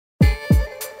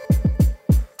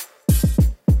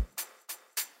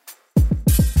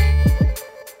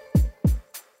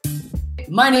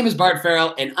My name is Bart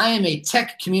Farrell, and I am a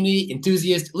tech community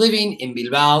enthusiast living in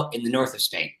Bilbao in the north of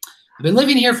Spain. I've been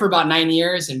living here for about 9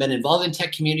 years and been involved in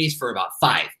tech communities for about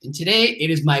 5. And today, it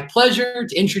is my pleasure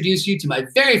to introduce you to my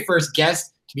very first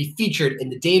guest to be featured in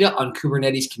the Data on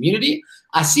Kubernetes community,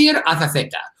 Asier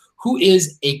Azaceta, who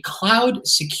is a cloud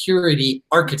security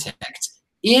architect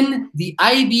in the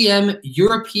IBM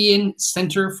European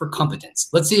Center for Competence.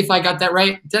 Let's see if I got that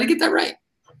right. Did I get that right?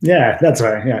 Yeah, that's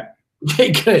right. Yeah.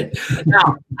 Okay, good.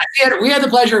 Now, we had the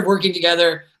pleasure of working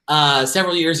together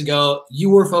several years ago. You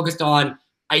were focused on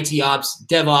IT ops,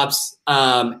 DevOps,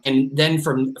 and then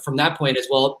from that point as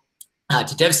well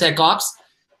to DevSecOps.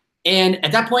 And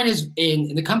at that point,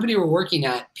 in the company we're working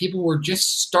at, people were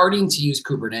just starting to use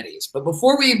Kubernetes. But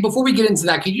before we get into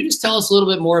that, could you just tell us a little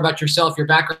bit more about yourself, your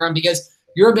background, because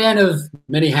you're a man of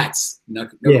many hats. No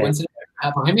coincidence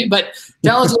behind me, but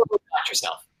tell us a little bit about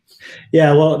yourself.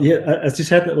 Yeah, well, yeah, as you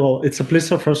said, well, it's a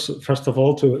pleasure first of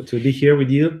all to be here with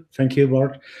you. Thank you,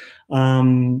 Bart.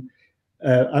 I'm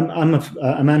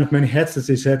a man of many hats, as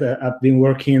you said. I've been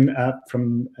working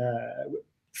from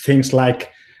things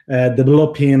like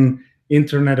developing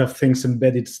Internet of Things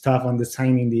embedded stuff and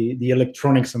designing the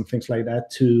electronics and things like that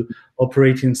to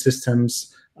operating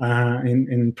systems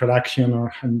in production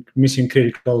or mission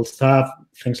critical stuff,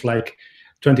 things like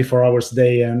 24 hours a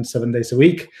day and 7 days a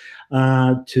week,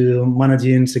 to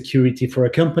managing security for a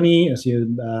company, as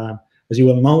you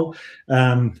well know,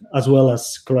 as well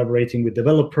as collaborating with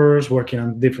developers, working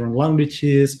on different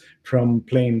languages, from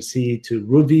plain C to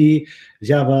Ruby,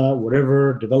 Java,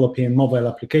 whatever, developing mobile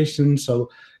applications.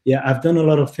 So yeah, I've done a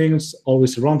lot of things,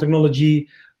 always around technology,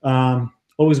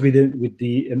 always with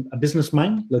a business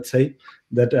mind, let's say,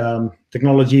 that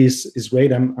technology is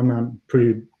great. I'm a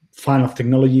pretty fan of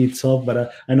technology itself,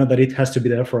 but I know that it has to be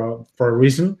there for a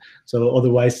reason. So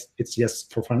otherwise, it's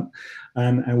just for fun,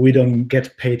 and we don't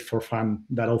get paid for fun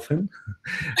that often.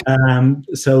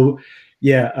 So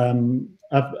yeah,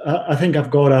 I think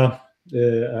I've got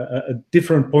a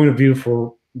different point of view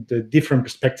for the different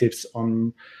perspectives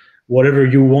on whatever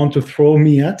you want to throw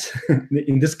me at,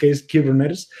 in this case,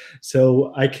 Kubernetes.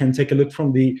 So I can take a look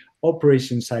from the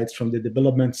operation sides, from the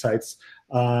development sides,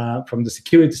 from the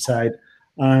security side,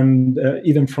 and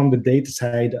even from the data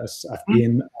side, as I've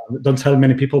been, don't tell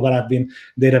many people, but I've been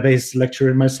database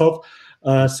lecturer myself.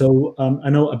 So I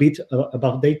know a bit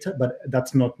about data, but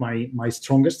that's not my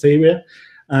strongest area.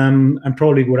 And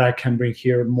probably what I can bring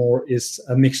here more is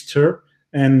a mixture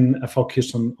and a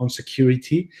focus on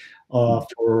security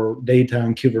for data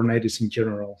and Kubernetes in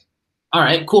general. All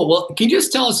right, cool. Well, can you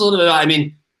just tell us a little bit about,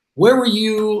 where were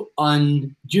you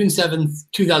on June 7th,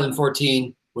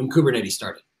 2014 when Kubernetes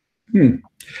started?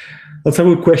 That's a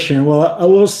good question. Well, I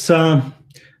was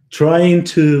trying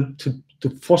to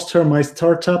foster my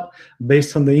startup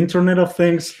based on the Internet of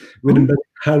Things with embedded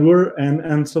hardware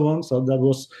and so on. So that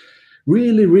was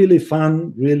really, really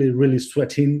fun, really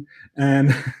sweating.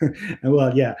 And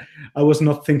well, yeah, I was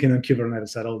not thinking on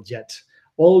Kubernetes at all yet.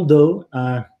 Although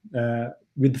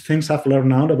with the things I've learned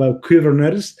now about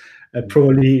Kubernetes,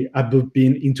 probably I've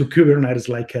been into Kubernetes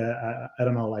like I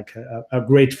don't know, like a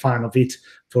great fan of it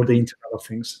for the Internet of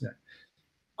Things. Yeah.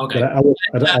 Okay.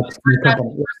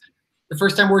 The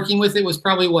first time working with it was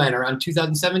probably when, around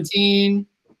 2017?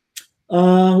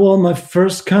 Well, my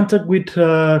first contact with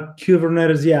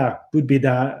Kubernetes, yeah, would be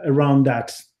around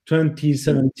that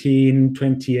 2017,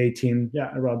 2018,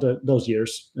 yeah, around those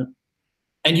years. Yeah.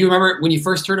 And you remember when you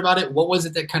first heard about it, what was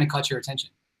it that kind of caught your attention?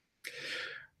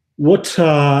 Well,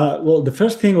 the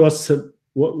first thing was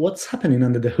what's happening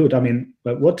under the hood.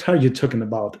 What are you talking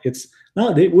about? It's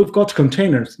we've got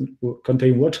containers.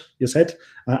 Contain what you said.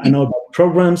 I know about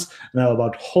programs. I know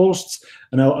about hosts.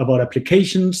 I know about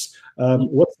applications.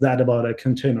 What's that about a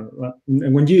container?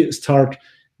 And when you start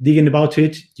digging about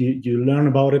it, you learn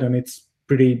about it, and it's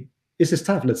pretty easy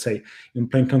stuff, let's say, in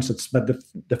plain concepts. But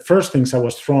the first things I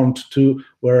was thrown to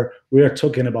were, we are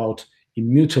talking about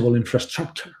immutable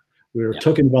infrastructure. We're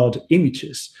talking about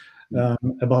images,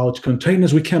 about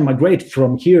containers we can migrate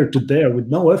from here to there with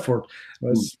no effort. It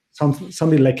was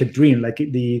something like a dream, like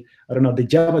the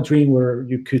Java dream, where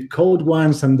you could code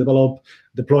once and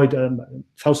deploy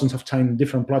thousands of times in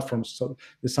different platforms. So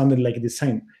it's something like the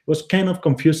same. It was kind of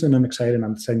confusing and exciting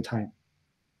at the same time.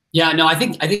 Yeah, no, I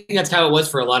think that's how it was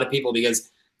for a lot of people, because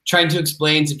trying to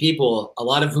explain to people, a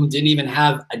lot of whom didn't even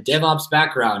have a DevOps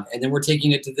background, and then we're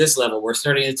taking it to this level. We're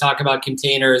starting to talk about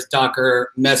containers,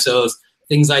 Docker, Mesos,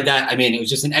 things like that. It was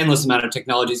just an endless amount of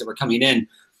technologies that were coming in.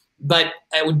 But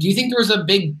do you think there was a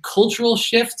big cultural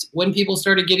shift when people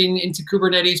started getting into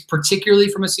Kubernetes, particularly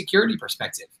from a security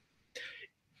perspective?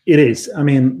 It is. I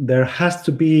mean, there has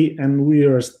to be, and we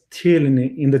are still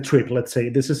in the trip. Let's say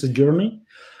this is a journey.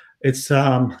 It's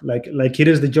like it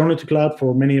is the journey to cloud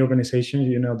for many organizations.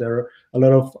 You know, there are a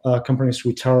lot of companies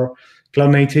which are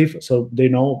cloud native, so they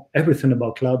know everything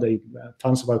about cloud. They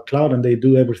fans about cloud, and they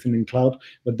do everything in cloud.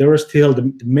 But there are still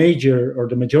the major or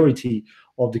the majority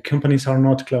of the companies are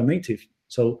not cloud native,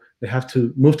 so they have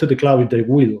to move to the cloud if they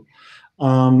will.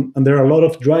 And there are a lot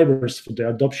of drivers for the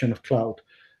adoption of cloud.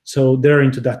 So they're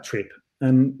into that trip.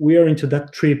 And we are into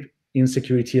that trip in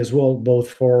security as well,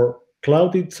 both for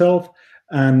cloud itself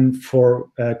and for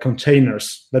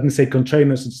containers. Let me say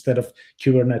containers instead of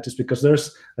Kubernetes, because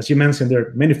there's, as you mentioned, there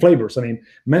are many flavors. I mean,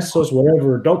 Mesos,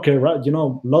 whatever, Docker, right? You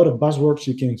know, a lot of buzzwords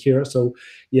you can hear. So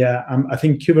yeah, I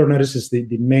think Kubernetes is the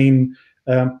main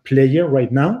player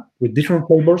right now with different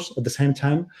flavors at the same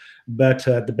time, but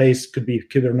the base could be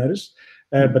Kubernetes.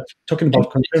 But talking about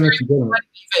containers in general.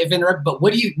 If interrupt, but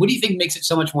what do you think makes it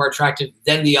so much more attractive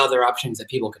than the other options that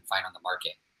people can find on the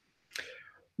market?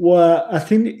 Well, I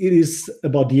think it is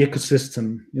about the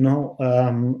ecosystem. You know,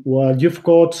 well, you've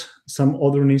got some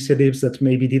other initiatives that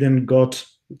maybe didn't got,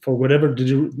 for whatever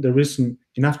the reason,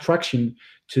 enough traction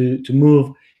to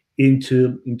move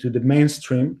into the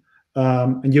mainstream.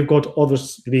 And you've got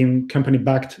others being company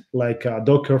backed, like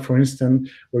Docker, for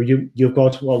instance, where you've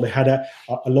got, well, they had a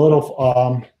lot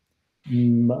of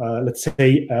let's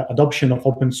say adoption of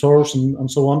open source and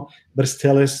so on, but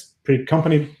still is pretty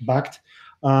company backed.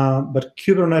 But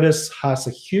Kubernetes has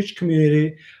a huge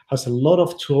community, has a lot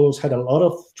of tools, had a lot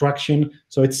of traction.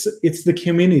 So it's the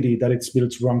community that it's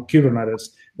built around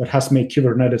Kubernetes that has made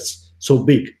Kubernetes so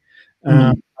big.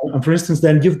 And for instance,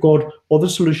 then you've got other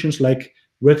solutions like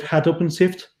Red Hat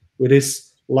OpenShift, which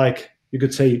is like, you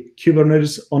could say,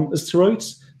 Kubernetes on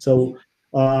steroids. So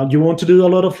you want to do a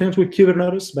lot of things with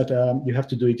Kubernetes, but you have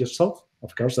to do it yourself.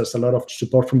 Of course, there's a lot of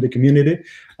support from the community,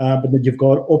 but then you've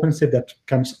got OpenShift that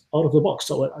comes out of the box.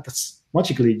 So that's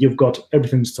magically, you've got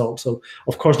everything installed. So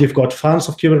of course, you've got fans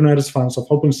of Kubernetes, fans of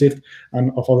OpenShift,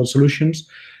 and of other solutions.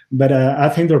 But I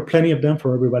think there are plenty of them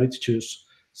for everybody to choose.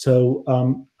 So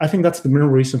I think that's the main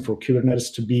reason for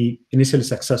Kubernetes to be initially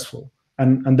successful.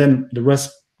 And then the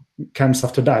rest comes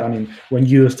after that. I mean, when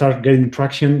you start getting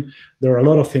traction, there are a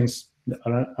lot of things,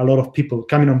 a lot of people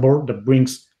coming on board that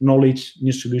brings knowledge,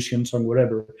 new solutions, and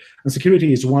whatever. And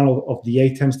security is one of the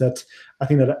items that I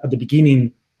think that at the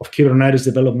beginning of Kubernetes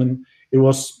development, it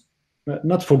was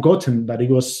not forgotten, but it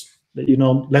was, you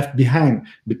know, left behind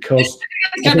because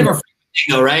it's kind of a thing,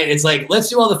 though, right? It's like, let's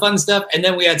do all the fun stuff, and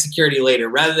then we add security later,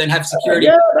 rather than have security.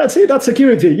 Yeah, that's it. That's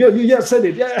security. You just said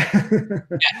it. Yeah.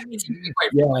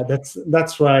 Yeah,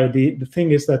 that's right. The thing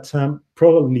is that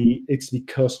probably it's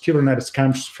because Kubernetes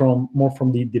comes more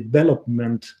from the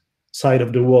development side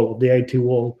of the wall, the IT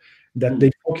wall, that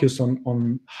they focus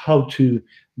on how to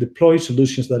deploy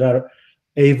solutions that are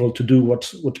able to do what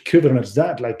Kubernetes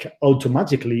does, like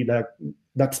automatically.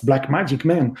 That's black magic,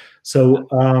 man. So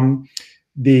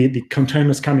the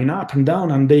containers coming up and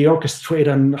down, and they orchestrate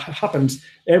and happens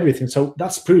everything. So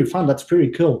that's pretty fun. That's pretty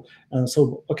cool. And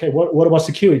so, okay, what about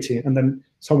security? And then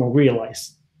someone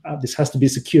realized this has to be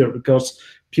secure, because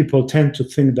people tend to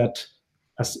think that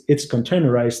as it's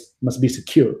containerized, must be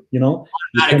secure. You know,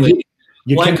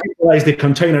 you can utilize the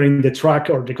container in the truck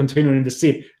or the container in the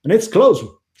seat, and it's closed,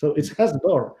 so it has a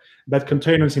door. But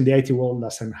containers in the IT world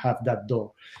doesn't have that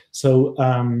door. So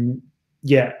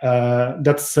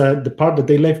that's the part that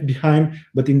they left behind.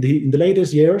 But in the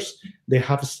latest years, they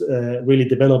have really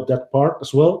developed that part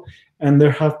as well. And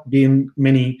there have been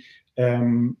many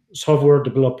software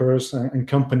developers and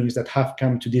companies that have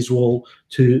come to this wall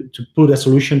to put a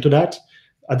solution to that,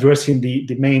 addressing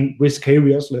the main risk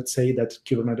areas, let's say, that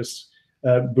Kubernetes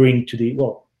bring to the,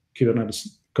 well,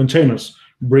 Kubernetes containers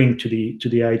bring to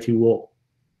the IT wall.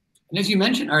 And as you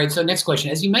mentioned, all right, so next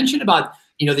question, as you mentioned about,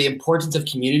 you know, the importance of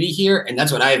community here, and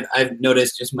that's what I've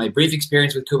noticed just my brief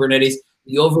experience with Kubernetes,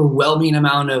 the overwhelming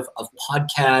amount of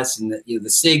podcasts and the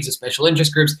SIGs, the special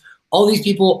interest groups, all these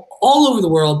people all over the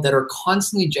world that are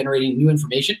constantly generating new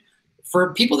information.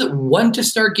 For people that want to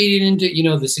start getting into, you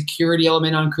know, the security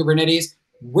element on Kubernetes,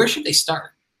 where should they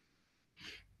start?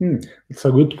 It's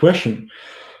a good question.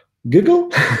 Google?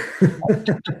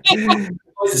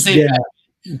 Yeah.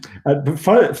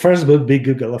 First would be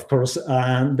Google, of course,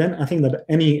 and then I think that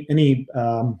any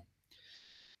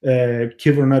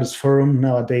Kubernetes forum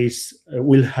nowadays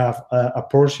will have a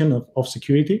portion of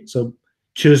security. So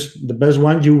choose the best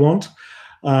one you want,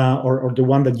 or the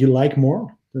one that you like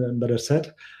more, better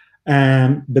said.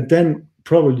 But then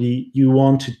probably you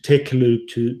want to take a look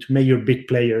to major big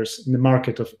players in the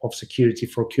market of security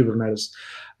for Kubernetes.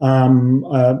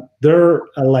 There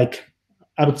are, like,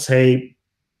 I would say,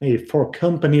 maybe 4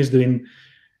 companies doing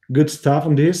good stuff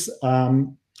on this.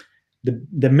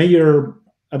 The major,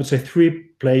 I would say, 3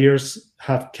 players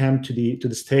have come to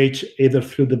the stage either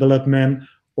through development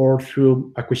or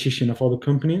through acquisition of other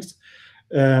companies.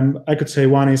 I could say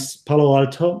one is Palo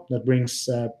Alto, that brings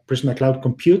Prisma Cloud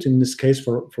Compute, in this case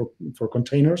for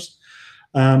containers.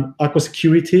 Aqua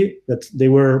Security, that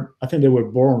I think they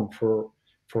were born for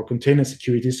container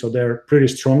security, so they're pretty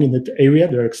strong in that area.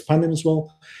 They're expanding as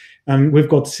well. And we've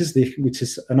got Sysdig, which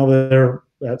is another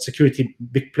security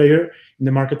big player in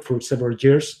the market for several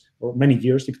years, or many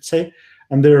years, you could say.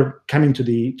 And they're coming to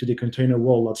the container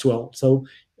world as well. So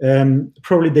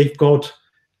probably they've got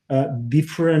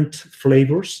different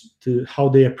flavors to how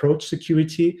they approach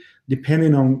security,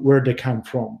 depending on where they come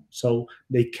from. So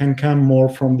they can come more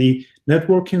from the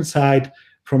networking side,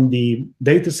 from the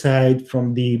data side,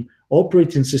 from the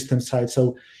operating system side.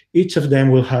 So each of them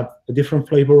will have a different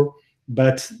flavor,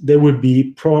 but they will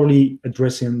be probably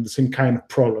addressing the same kind of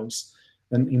problems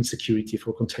and insecurity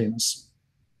for containers.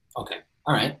 Okay,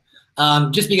 all right.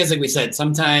 Just because, like we said,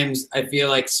 sometimes I feel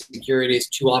like security is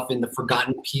too often the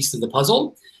forgotten piece of the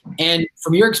puzzle. And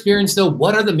from your experience, though,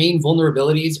 what are the main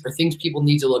vulnerabilities or things people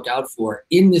need to look out for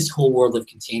in this whole world of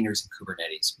containers and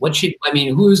Kubernetes?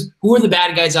 Who are the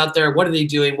bad guys out there? What are they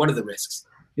doing? What are the risks?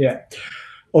 Yeah.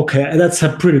 Okay, that's a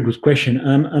pretty good question.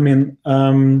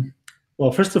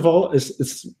 Well, first of all,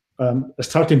 it's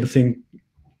starting to think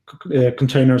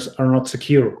containers are not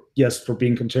secure. Yes, for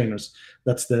being containers.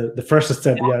 That's the first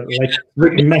step. Yeah, like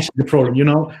recognize the problem.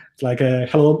 It's like,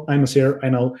 hello, I'm Asier. I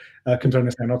know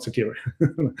containers are not secure.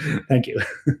 Thank you.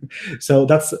 So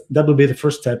that would be the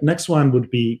first step. Next one would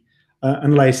be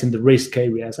analyzing the risk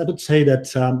areas. I would say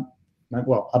that.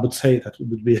 I would say that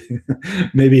would be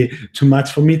maybe too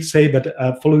much for me to say, but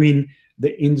following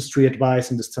the industry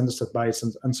advice and the standards advice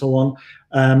and so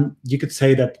on, you could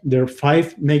say that there are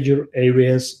 5 major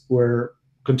areas where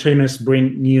containers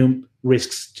bring new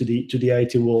risks to the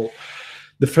IT world.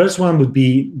 The first one would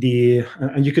be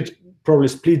and you could probably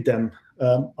split them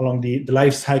along the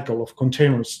life cycle of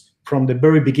containers from the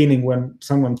very beginning when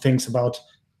someone thinks about,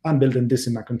 I'm building this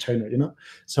in a container,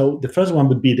 So the first one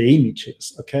would be the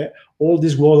images, okay? All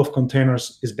this world of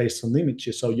containers is based on the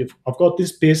images. So I've got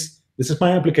this piece, this is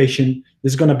my application,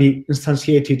 this is going to be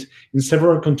instantiated in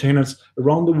several containers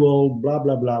around the world, blah,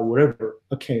 blah, blah, wherever.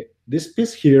 Okay, this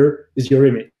piece here is your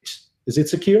image. Is it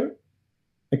secure?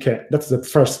 Okay, that's the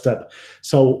first step.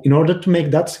 So in order to make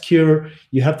that secure,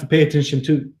 you have to pay attention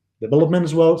to development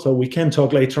as well. So we can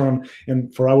talk later on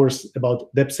and for hours about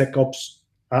DevSecOps.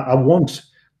 I won't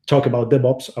talk about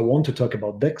DevOps. I want to talk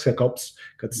about DevSecOps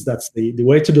because that's the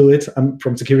way to do it. I'm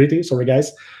from security, sorry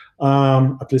guys,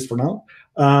 at least for now.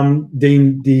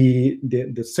 Then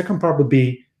the second part would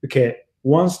be, okay,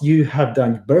 once you have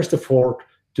done burst effort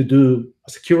to do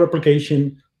a secure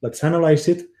application, let's analyze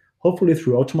it, hopefully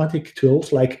through automatic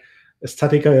tools like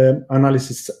static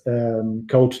analysis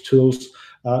code tools,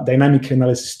 dynamic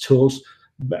analysis tools,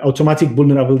 automatic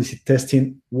vulnerability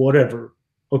testing, whatever.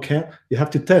 Okay, you have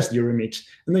to test your image,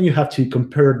 and then you have to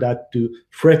compare that to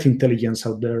threat intelligence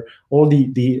out there.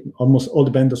 Almost all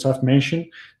the vendors I've mentioned,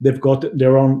 they've got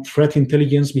their own threat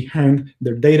intelligence behind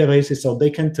their databases, so they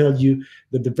can tell you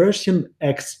that the version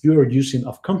X you are using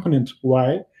of component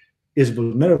Y is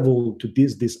vulnerable to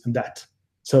this, and that.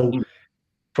 So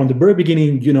from the very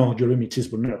beginning, your image is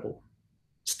vulnerable.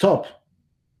 Stop.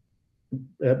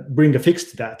 Bring a fix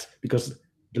to that, because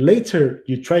the later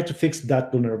you try to fix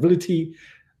that vulnerability,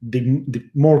 the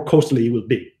more costly it will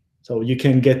be. So you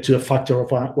can get to a factor of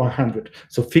 100.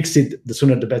 So fix it, the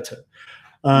sooner the better.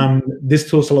 These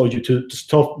tools allow you to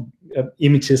stop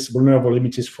images, vulnerable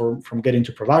images from getting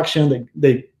to production.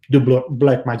 They do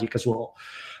black magic as well.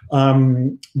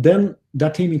 Then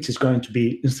that image is going to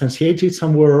be instantiated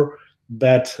somewhere,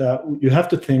 but you have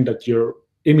to think that your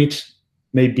image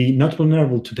may be not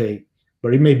vulnerable today,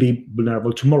 but it may be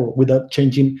vulnerable tomorrow without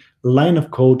changing line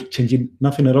of code, changing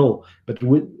nothing at all. But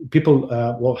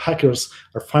hackers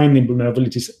are finding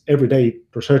vulnerabilities every day,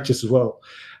 researchers as well.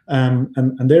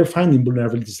 And they're finding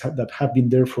vulnerabilities that have been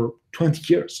there for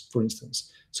 20 years, for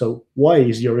instance. So why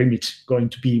is your image going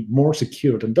to be more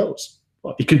secure than those?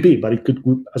 Well, it could be, but it could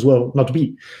as well not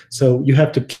be. So you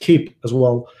have to keep as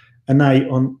well an eye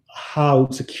on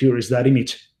how secure is that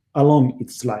image along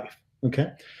its life,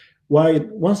 okay?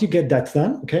 Once you get that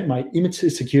done, okay, my image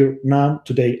is secure now,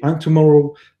 today, and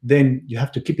tomorrow, then you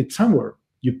have to keep it somewhere.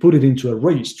 You put it into a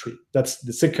registry. That's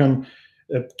the second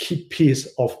key piece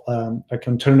of a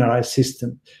containerized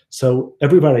system. So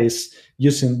everybody is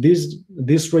using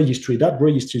this registry, that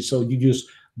registry. So you use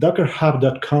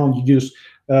dockerhub.com, you use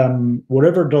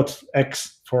whatever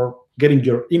 .x for getting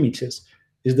your images.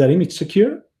 Is that image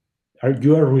secure?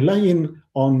 You are relying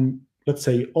on, let's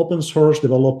say, open source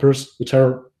developers, which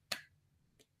are,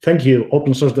 thank you,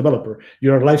 open source developer.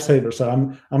 You're a lifesaver, so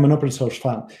I'm an open source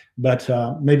fan. But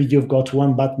maybe you've got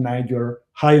one bad night, you're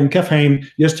high on caffeine,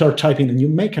 you start typing and you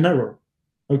make an error.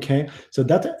 Okay, so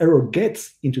that error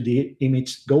gets into the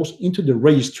image, goes into the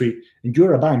registry, and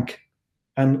you're a bank.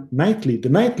 And the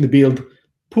nightly build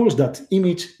pulls that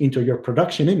image into your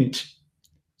production image.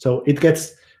 So it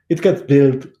gets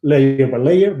built layer by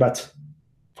layer, but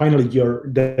finally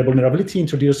the vulnerability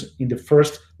introduced in the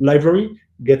first library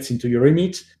gets into your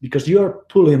image because you're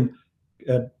pulling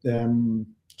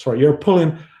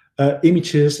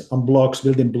images and blocks,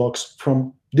 building blocks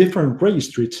from different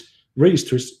registries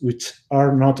which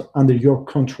are not under your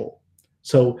control.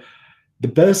 So the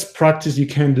best practice you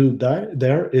can do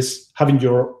there is having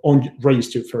your own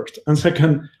registry first, and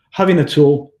second, having a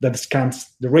tool that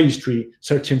scans the registry,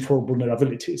 searching for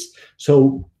vulnerabilities.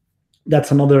 So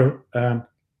that's another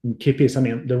key piece. I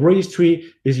mean, the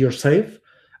registry is your safe,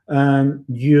 and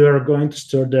you're going to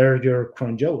store there your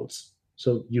cron jewels.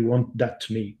 So you want that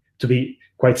to be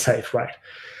quite safe, right?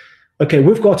 Okay,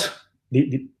 we've got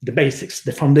the basics,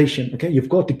 the foundation. Okay, you've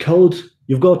got the code,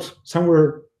 you've got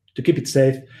somewhere to keep it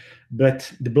safe,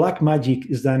 but the black magic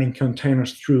is done in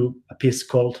containers through a piece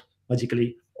called,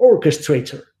 magically,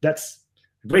 Orchestrator. That's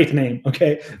a great name.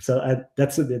 Okay, so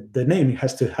that's the name it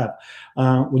has to have.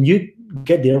 When you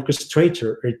get the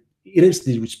Orchestrator, it is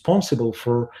responsible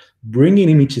for bringing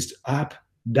images up,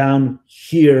 down,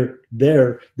 here,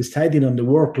 there, deciding on the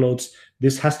workloads.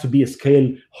 This has to be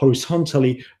scaled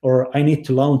horizontally, or I need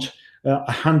to launch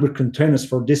 100 containers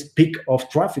for this peak of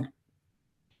traffic.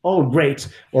 All great.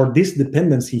 Or this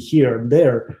dependency here and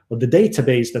there, or the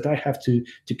database that I have to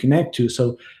connect to.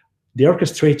 So the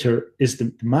Orchestrator is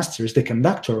the master, is the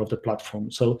conductor of the platform.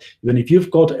 So even if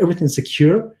you've got everything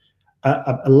secure,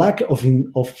 a lack of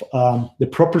the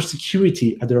proper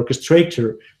security at the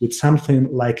Orchestrator, with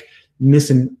something like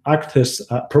missing access,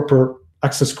 proper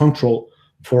access control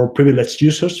for privileged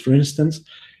users, for instance,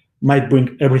 might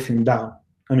bring everything down.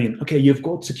 I mean, okay, you've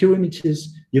got secure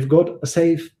images, you've got a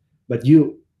safe, but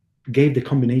you gave the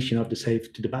combination of the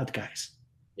safe to the bad guys.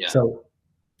 Yeah. So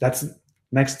that's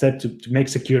next step to make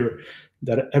secure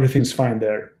that everything's fine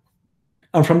there.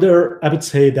 And from there, I would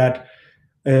say that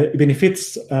even if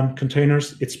it's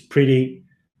containers, it's pretty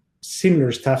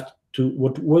similar stuff to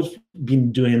what we've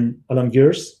been doing along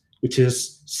years, which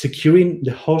is securing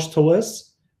the host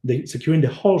OS, securing the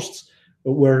hosts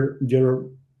where your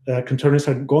containers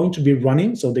are going to be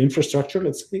running, so the infrastructure,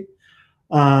 let's say,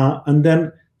 and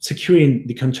then securing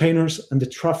the containers and the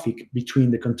traffic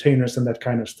between the containers and that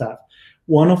kind of stuff.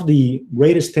 One of the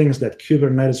greatest things that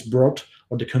Kubernetes brought,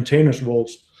 or the containers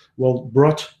brought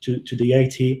to the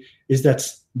IT, is that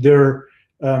they're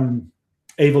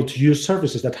able to use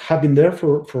services that have been there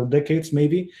for decades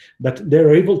maybe, but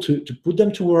they're able to put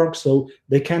them to work so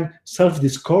they can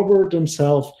self-discover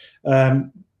themselves,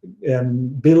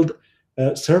 build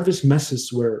service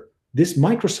meshes where these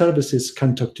microservices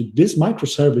can talk to these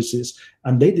microservices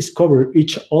and they discover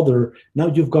each other. Now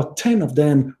you've got 10 of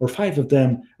them or 5 of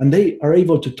them, and they are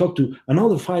able to talk to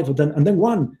another 5 of them and then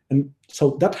one. And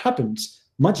so that happens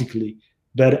magically,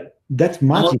 but that's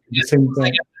magic at the same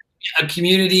time. A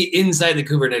community inside the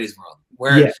Kubernetes world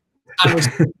where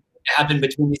conversations happen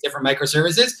between these different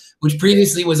microservices, which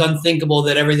previously was unthinkable,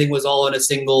 that everything was all in a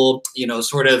single,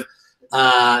 sort of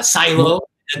silo.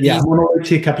 Yeah,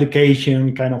 monolithic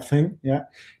application kind of thing. Yeah.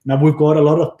 Now we've got a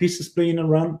lot of pieces playing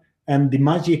around, and the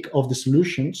magic of the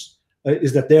solutions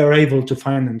is that they are able to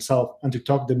find themselves and to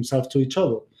talk themselves to each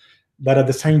other. But at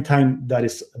the same time, that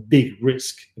is a big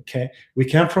risk. Okay, we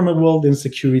come from a world in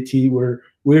security where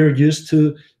we're used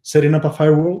to setting up a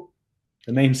firewall.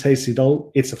 The name says it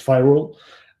all. It's a firewall.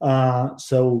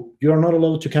 So you're not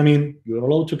allowed to come in. You're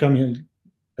allowed to come in,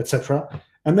 etc.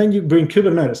 And then you bring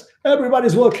Kubernetes.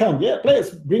 Everybody's welcome. Yeah, please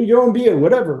bring your own beer,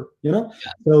 whatever, Yeah.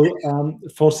 So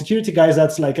for security guys,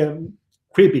 that's like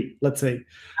creepy, let's say.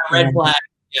 A red flag.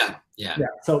 Yeah.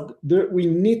 So we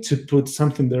need to put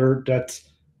something there that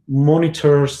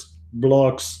monitors,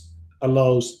 blocks,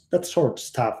 allows, that sort of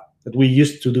stuff that we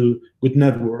used to do with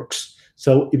networks.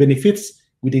 So even if it's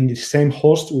within the same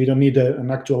host, we don't need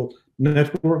an actual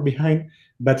network behind,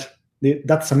 but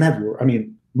that's a network. I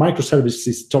mean,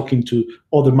 microservices talking to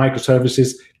other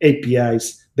microservices,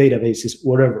 APIs, databases,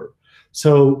 whatever.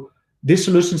 So these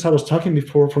solutions I was talking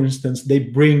before, for instance, they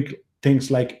bring things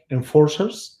like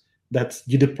enforcers that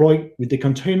you deploy with the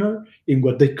container in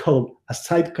what they call a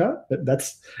sidecar.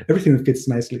 That's everything fits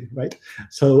nicely, right?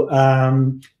 So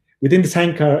Within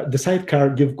the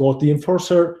sidecar, you've got the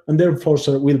enforcer, and the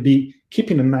enforcer will be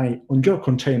keeping an eye on your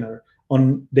container,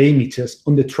 on the images,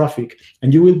 on the traffic,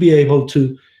 and you will be able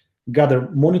to gather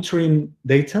monitoring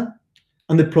data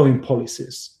and deploying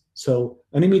policies. So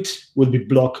an image will be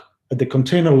blocked at the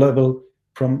container level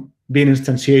from being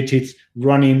instantiated,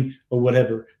 running, or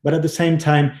whatever. But at the same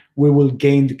time, we will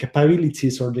gain the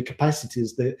capabilities or the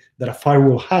capacities that a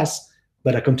firewall has,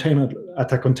 but at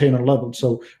a container level.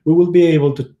 So we will be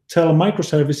able to tell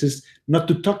microservices not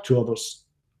to talk to others,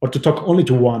 or to talk only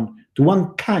to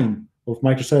one kind of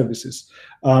microservices,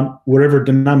 wherever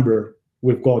the number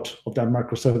we've got of that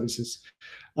microservices.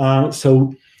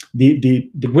 So the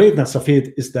greatness of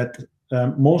it is that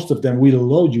most of them will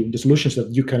allow you, the solutions that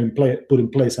you can put in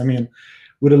place,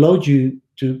 will allow you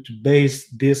to base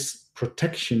this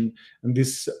protection and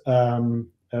this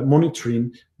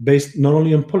monitoring based not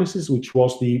only on policies, which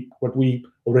was what we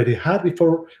already had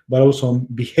before, but also on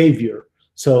behavior.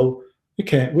 So,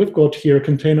 okay, we've got here a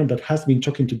container that has been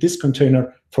talking to this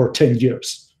container for 10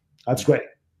 years. That's great.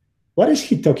 What is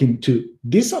he talking to?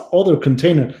 This other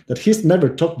container that he's never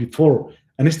talked before,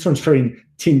 and is transferring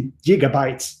 10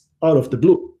 gigabytes out of the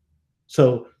blue.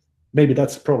 So maybe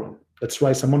that's a problem. Let's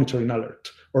raise a monitoring alert,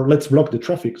 or let's block the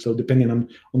traffic. So depending on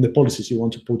the policies you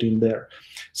want to put in there.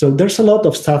 So there's a lot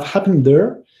of stuff happening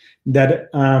there that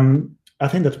I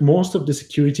think that most of the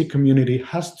security community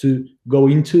has to go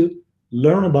into,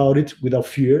 learn about it without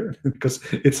fear, because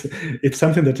it's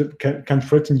something that can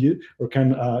threaten you, or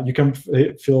you can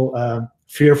feel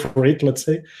fear for it, let's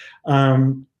say.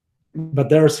 But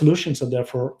there are solutions out there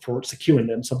for securing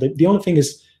them. So the only thing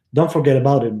is, don't forget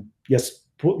about them. Yes,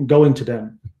 go into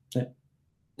them. Yeah.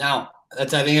 Now, I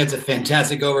think that's a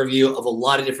fantastic overview of a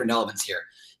lot of different elements here.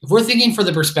 If we're thinking for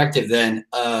the perspective then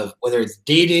of whether it's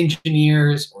data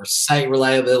engineers or site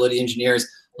reliability engineers,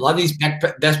 a lot of these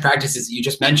best practices that you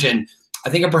just mentioned, I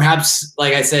think are perhaps,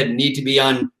 like I said, need to be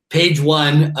on page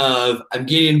one of I'm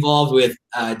getting involved with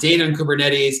data and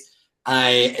Kubernetes.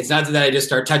 It's not that I just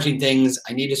start touching things.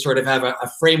 I need to sort of have a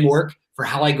framework for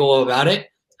how I go about it,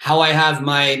 how I have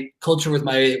my culture with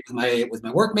my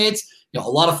workmates. A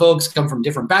lot of folks come from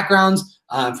different backgrounds,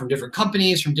 from different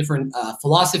companies, from different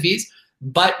philosophies.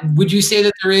 But would you say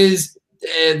that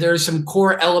there's some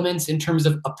core elements in terms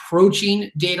of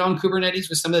approaching data on Kubernetes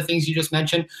with some of the things you just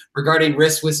mentioned regarding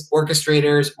risks with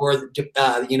orchestrators, or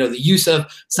the use of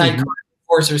sidecar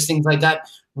enforcers, things like that?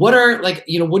 What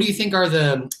do you think are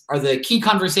the key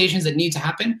conversations that need to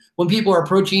happen when people are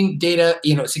approaching data,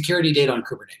 security data on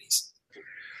Kubernetes?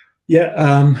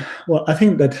 Yeah, well, I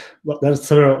think that there's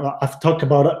several. I've talked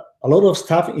about a lot of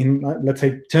stuff in, let's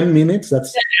say, 10 minutes.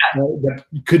 That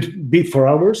could be for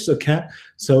hours. Okay,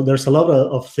 so there's a lot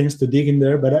of things to dig in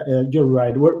there. But you're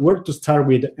right. Where to start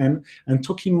with, and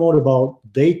talking more about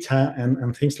data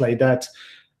and things like that.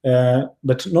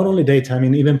 But not only data.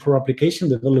 Even for application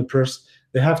developers,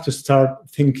 they have to start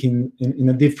thinking in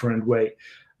a different way.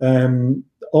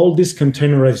 All this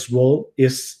containerized role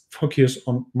is focused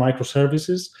on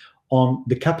microservices, on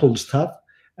the coupled stuff,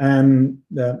 and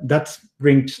that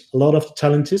brings a lot of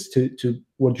challenges to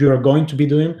what you are going to be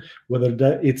doing, whether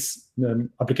that it's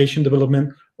application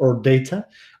development or data,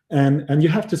 and you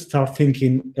have to start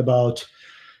thinking about,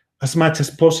 as much as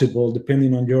possible,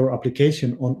 depending on your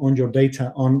application, on your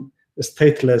data, on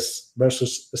stateless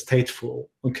versus stateful.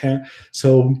 Okay,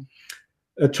 so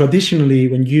traditionally,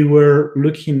 when you were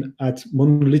looking at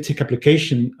monolithic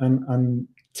application and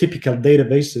typical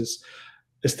databases,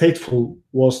 stateful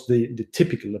was the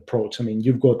typical approach.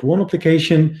 You've got one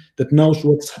application that knows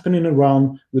what's happening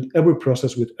around with every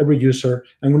process, with every user,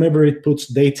 and whenever it puts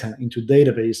data into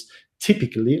database,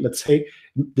 typically, let's say,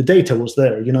 the data was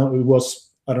there. It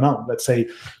was, I don't know, let's say,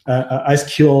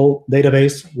 SQL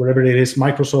database, wherever it is,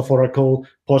 Microsoft, Oracle,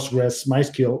 Postgres,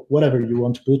 MySQL, whatever you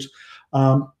want to put.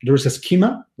 There is a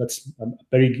schema. That's a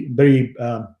very, very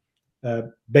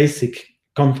basic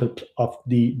concept of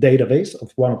the database,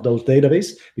 of one of those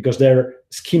databases, because they're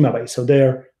schema-based, so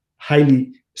they're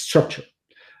highly structured.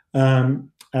 And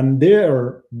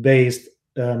they're based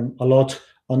a lot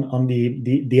on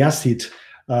the ACID.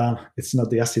 It's not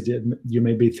the ACID you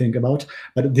maybe think about,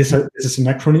 but this is an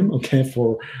acronym, okay,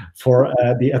 for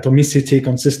the atomicity,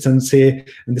 consistency,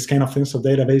 and this kind of things of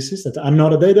databases. That I'm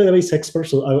not a database expert,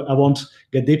 so I won't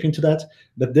get deep into that.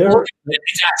 But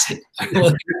it's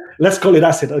ACID. Let's call it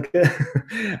ACID,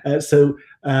 okay? So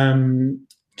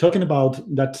talking about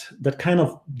that kind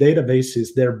of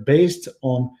databases, they're based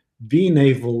on being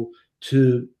able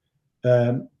to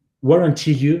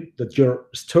guarantee you that you're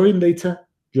storing data,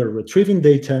 you're retrieving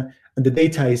data, and the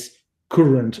data is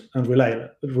current and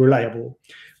reliable.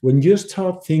 When you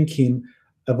start thinking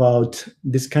about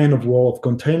this kind of world of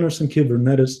containers and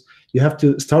Kubernetes, you have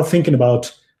to start thinking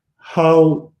about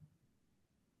how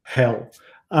hell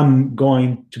I'm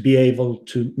going to be able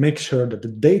to make sure that the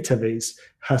database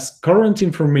has current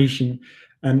information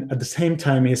and at the same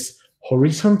time is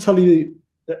horizontally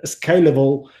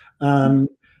scalable.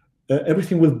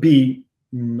 Everything will be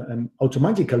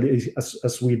automatically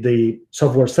as with the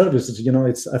software services.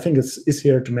 I think it's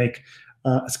easier to make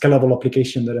a scalable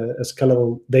application than a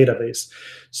scalable database.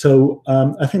 So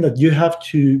I think that you have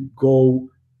to go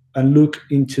and look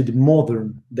into the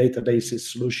modern databases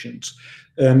solutions.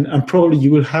 And probably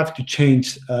you will have to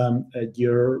change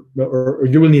or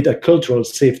you will need a cultural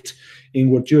shift in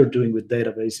what you're doing with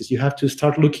databases. You have to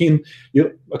start looking.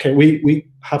 We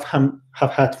have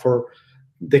had for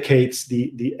decades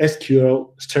the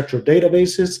SQL structured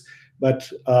databases,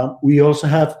 but we also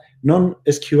have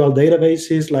non-SQL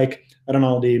databases like, I don't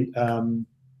know, the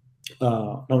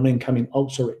no name coming. Oh,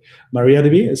 sorry,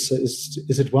 MariaDB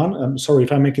is it one? I'm sorry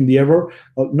if I'm making the error.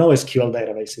 NoSQL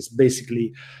databases,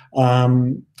 basically,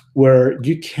 where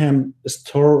you can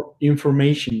store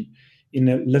information in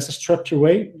a less structured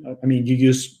way. I mean, you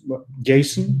use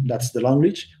JSON, that's the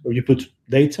language, or you put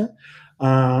data,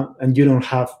 and you don't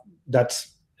have that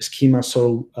schema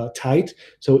so tight.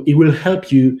 So it will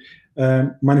help you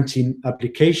managing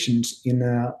applications in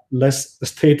a less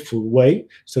stateful way.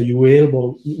 So you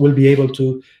will be able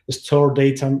to store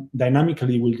data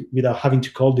dynamically without having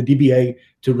to call the DBA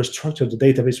to restructure the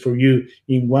database for you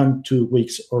in 1-2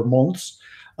 weeks or months.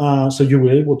 So you will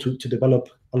be able to develop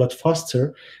a lot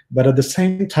faster. But at the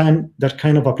same time, that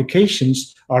kind of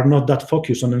applications are not that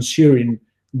focused on ensuring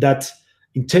that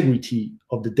integrity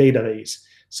of the database.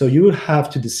 So you will have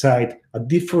to decide at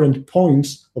different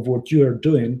points of what you are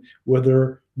doing,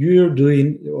 whether you're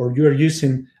doing or you're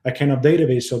using a kind of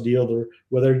database or the other,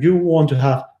 whether you want to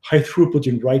have high throughput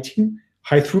in writing,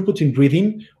 high throughput in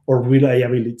reading, or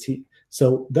reliability.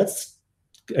 So that's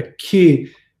a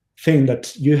key thing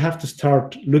that you have to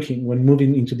start looking when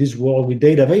moving into this world with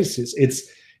databases. It's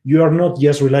you are not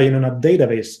just relying on a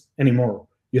database anymore.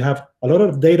 You have a lot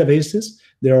of databases.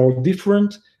 They're all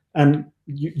different, and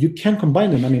you can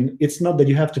combine them. I mean, it's not that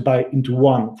you have to buy into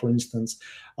one, for instance.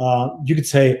 You could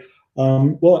say,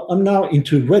 well, I'm now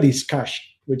into Redis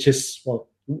cache, which is, well,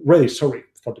 Redis, sorry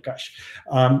for the cache.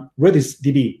 Redis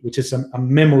DB, which is a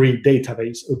memory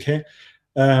database, okay?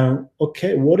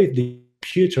 Okay, what if the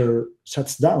computer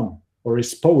shuts down or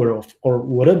is power off or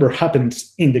whatever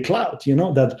happens in the cloud,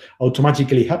 that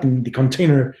automatically happens, the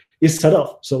container is shut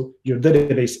off, so your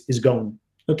database is gone.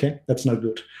 Okay, that's not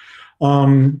good.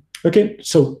 Okay,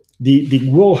 so the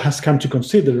world has come to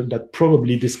consider that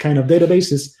probably this kind of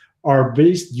databases are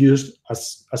best used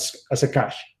as a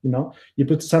cache. You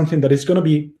put something that is going to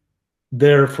be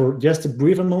there for just a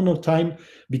brief amount of time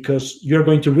because you're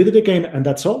going to read it again and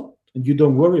that's all, and you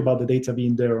don't worry about the data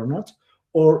being there or not,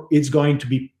 or it's going to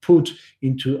be put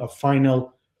into a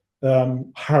final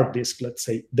hard disk, let's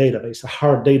say, database, a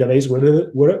hard database,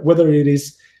 whether it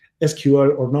is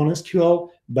SQL or non-SQL,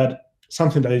 but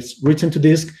something that is written to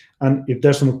disk, and if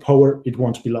there's no power, it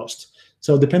won't be lost.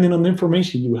 So depending on the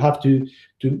information, you have to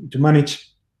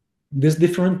manage these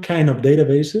different kind of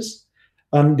databases,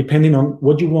 and depending on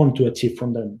what you want to achieve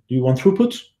from them. Do you want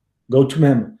throughput? Go to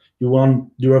mem. You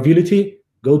want durability?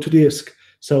 Go to disk.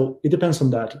 So it depends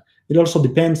on that. It also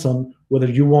depends on whether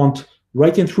you want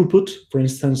writing throughput, for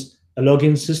instance, a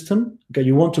login system. Okay,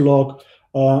 you want to log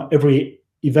every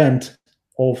event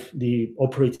of the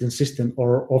operating system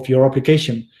or of your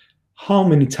application. How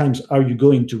many times are you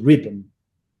going to read them?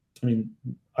 I mean,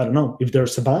 I don't know, if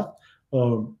there's a bug,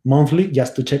 or monthly,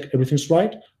 just to check everything's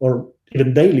right, or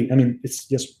even daily. I mean, it's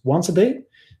just once a day.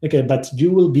 Okay, but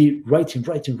you will be writing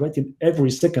every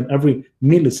second, every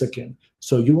millisecond.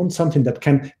 So you want something that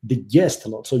can digest a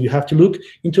lot. So you have to look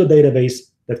into a database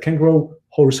that can grow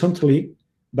horizontally,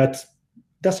 but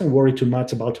doesn't worry too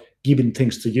much about giving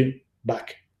things to you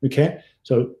back. Okay,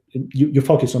 so you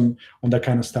focus on that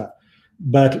kind of stuff.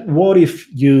 But what if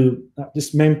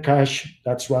this memcache,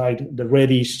 that's right, the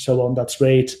Redis, so on, that's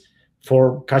great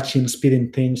for caching,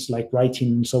 speeding things like writing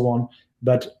and so on.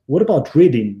 But what about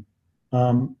reading?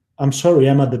 I'm sorry,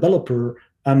 I'm a developer.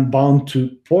 I'm bound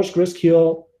to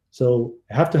PostgreSQL, so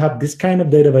I have to have this kind of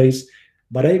database,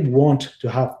 but I want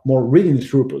to have more reading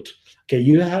throughput. Okay,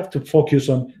 you have to focus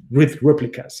on read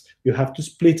replicas. You have to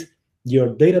split your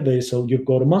database, so you've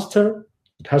got a master,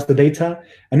 it has the data,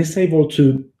 and it's able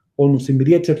to almost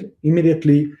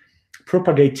immediately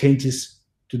propagate changes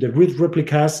to the read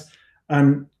replicas,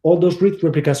 and all those read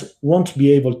replicas won't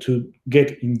be able to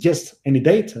ingest any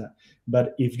data.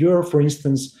 But if you're, for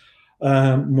instance,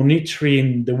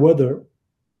 monitoring the weather,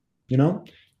 You know,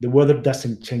 the weather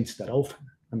doesn't change that often.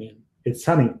 I mean, it's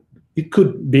sunny. It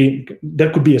could be,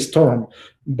 there could be a storm,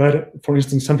 but for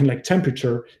instance, something like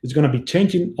temperature is going to be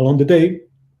changing along the day,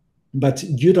 but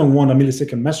you don't want a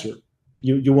millisecond measure.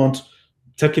 You want,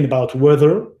 talking about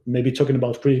weather, maybe talking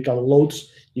about critical loads,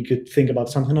 you could think about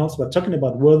something else, but talking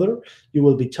about weather, you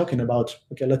will be talking about,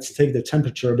 okay, let's take the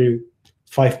temperature every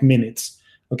 5 minutes,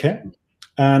 okay?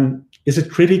 And is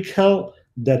it critical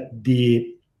that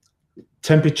the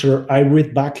temperature I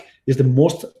read back is the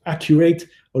most accurate,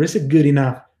 or is it good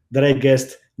enough that I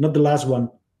guessed not the last one,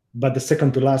 but the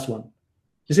second to last one?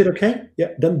 Is it okay? Yeah,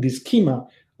 then the schema,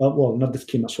 well, not the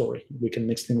schema, sorry, we can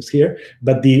mix things here,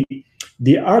 but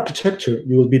the architecture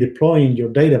you will be deploying your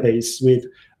database with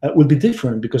will be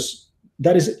different, because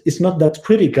it's not that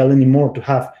critical anymore to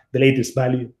have the latest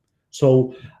value.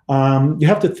 So you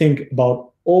have to think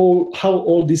about how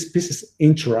all these pieces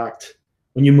interact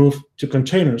when you move to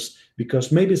containers,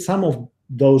 because maybe some of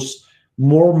those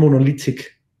more monolithic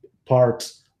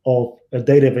parts of a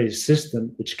database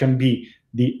system, which can be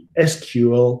the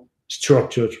SQL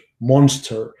structured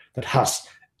monster that has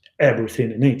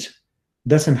everything in it,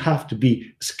 doesn't have to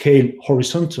be scaled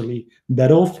horizontally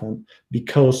that often,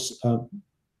 because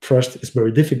first, it's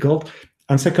very difficult,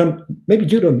 and second, maybe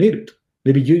you don't need it.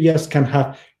 Maybe you just can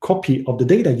have copy of the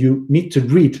data you need to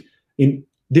read in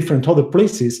different other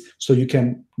places, so you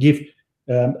can give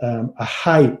a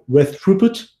high read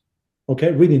throughput,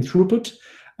 okay, reading throughput.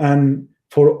 And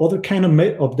for other kind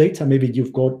of data, maybe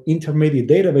you've got intermediate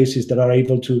databases that are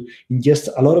able to ingest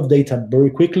a lot of data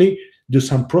very quickly, do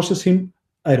some processing.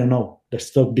 I don't know, there's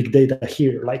still big data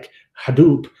here, like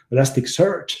Hadoop,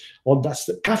 Elasticsearch, all that's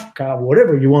the Kafka,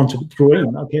 whatever you want to throw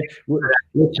in, okay?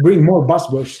 Let's bring more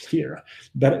buzzwords here.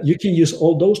 But you can use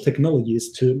all those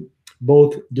technologies to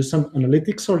both do some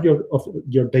analytics of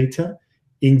your data,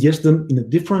 ingest them in a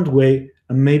different way,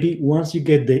 and maybe once you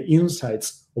get the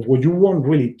insights of what you want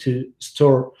really to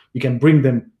store, you can bring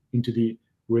them into the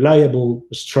reliable,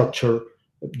 structured,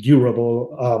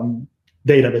 durable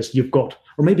database you've got.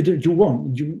 Or maybe you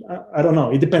won't. I don't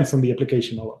know. It depends on the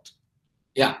application a lot.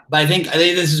 Yeah, but I think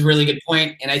this is a really good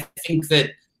point, and I think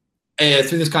that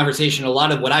through this conversation, a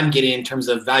lot of what I'm getting in terms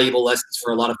of valuable lessons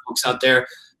for a lot of folks out there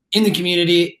in the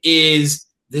community is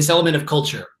this element of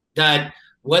culture. That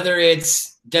whether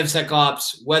it's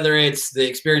DevSecOps, whether it's the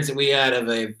experience that we had of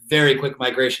a very quick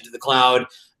migration to the cloud,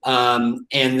 and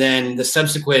then the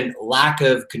subsequent lack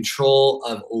of control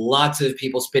of lots of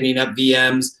people spinning up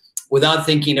VMs without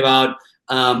thinking about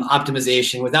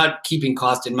optimization, without keeping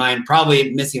cost in mind,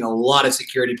 probably missing a lot of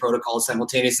security protocols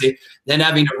simultaneously, then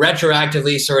having to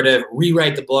retroactively sort of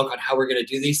rewrite the book on how we're going to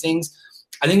do these things.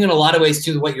 I think in a lot of ways,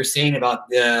 too, what you're saying about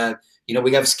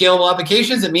we have scalable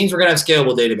applications, it means we're going to have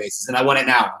scalable databases, and I want it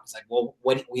now. It's like, well,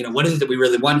 what is it that we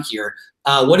really want here?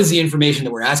 What is the information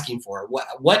that we're asking for?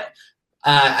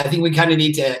 I think we kind of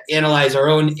need to analyze our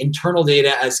own internal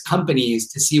data as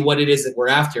companies to see what it is that we're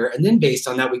after. And then based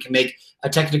on that, we can make a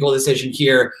technical decision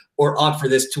here or opt for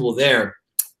this tool there.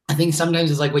 I think sometimes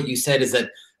it's like what you said, is that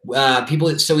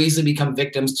people so easily become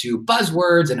victims to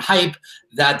buzzwords and hype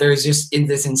that there's just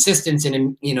this insistence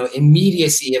and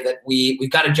immediacy of that we've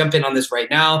got to jump in on this right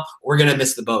now. We're going to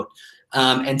miss the boat.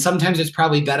 And sometimes it's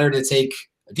probably better to take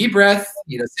a deep breath,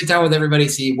 sit down with everybody,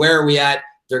 see where are we at.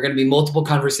 There are going to be multiple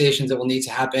conversations that will need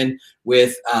to happen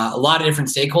with a lot of different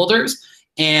stakeholders,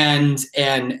 and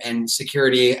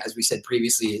security, as we said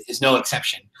previously, is no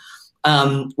exception.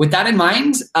 With that in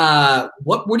mind,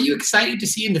 what are you excited to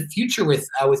see in the future with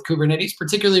Kubernetes,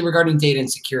 particularly regarding data and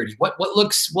security? What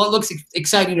looks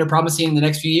exciting or promising in the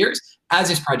next few years as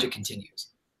this project continues?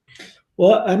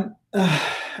 Well,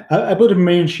 I wouldn't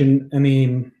mention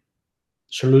any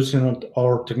solution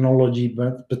or technology,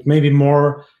 but maybe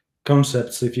more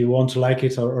concepts, if you want to like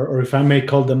it, or if I may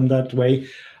call them that way.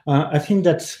 I think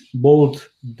that both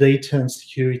data and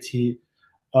security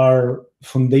are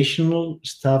foundational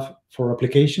stuff for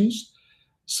applications.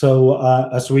 So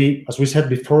as we said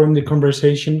before in the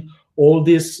conversation, all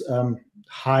this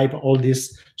hype, all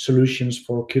these solutions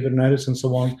for Kubernetes and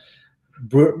so on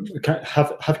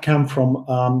have come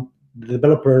from the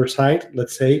developer side,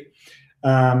 let's say,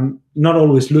 not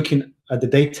always looking at the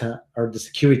data or the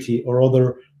security or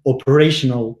other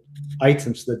operational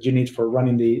items that you need for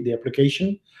running the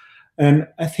application. And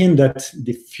I think that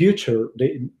the future,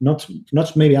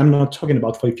 not maybe, I'm not talking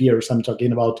about 5 years, I'm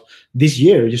talking about this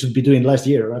year. You should be doing last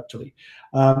year, actually.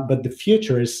 But the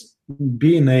future is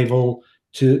being able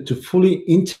to fully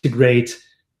integrate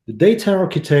the data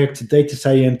architect, data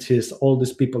scientists, all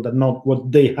these people that know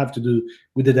what they have to do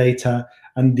with the data,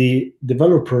 and the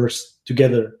developers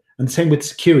together. And same with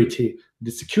security.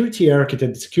 The security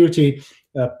architect, the security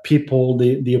people,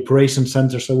 the operation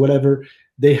centers or whatever,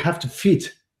 they have to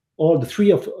fit all the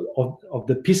three of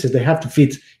the pieces. They have to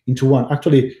fit into one.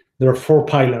 Actually, there are four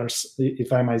pillars,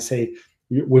 if I might say.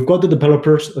 We've got the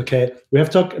developers. Okay, we have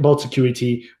talked about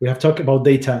security. We have talked about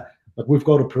data, but we've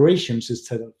got operations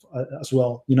instead of as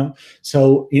well.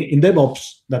 So in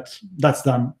DevOps, that's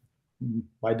done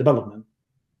by development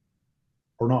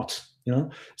or not.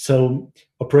 So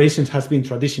operations has been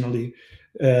traditionally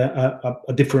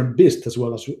a different beast as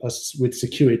well as with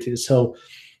security. So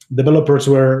developers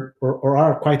were or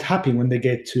are quite happy when they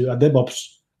get to a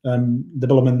DevOps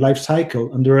development life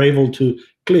cycle, and they're able to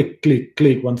click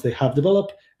once they have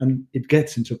developed, and it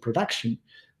gets into production.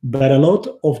 But a lot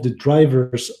of the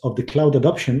drivers of the cloud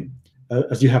adoption,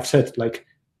 as you have said, like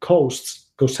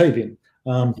cost saving,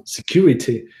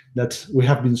 security that we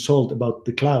have been sold about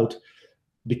the cloud,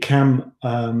 become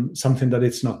something that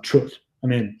it's not truth. I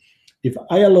mean, if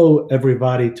I allow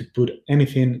everybody to put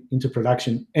anything into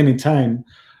production anytime,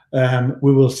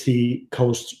 we will see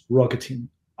costs rocketing.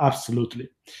 Absolutely.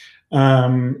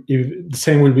 The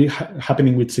same will be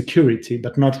happening with security,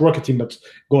 but not rocketing, but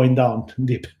going down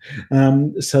deep.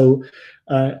 So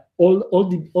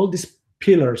all these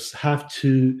pillars have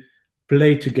to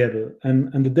play together,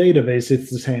 and the database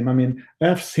is the same. I mean,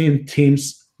 I've seen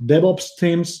teams, DevOps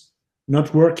teams,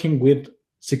 not working with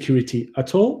security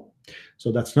at all,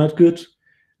 so that's not good.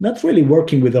 Not really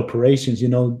working with operations,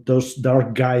 those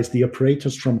dark guys, the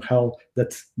operators from hell,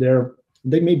 that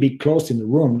they may be closed in the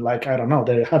room, like, I don't know,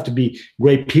 they have to be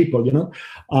great people,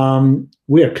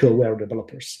 we are cool, we are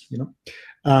developers,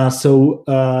 so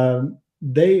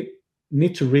they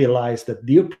need to realize that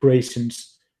the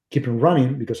operations keep on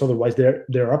running, because otherwise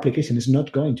their application is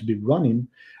not going to be running,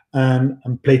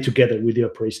 and play together with the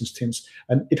operations teams.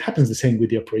 And it happens the same with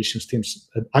the operations teams.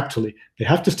 Actually, they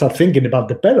have to start thinking about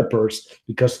developers,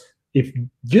 because if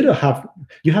you have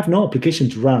no application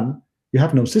to run, you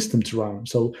have no system to run.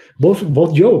 So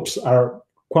both jobs are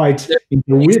quite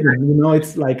interwoven.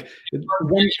 It's like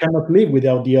one cannot live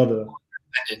without the other.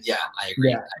 Yeah, I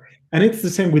agree. Yeah. And it's the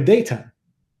same with data.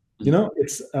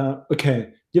 It's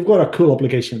okay, you've got a cool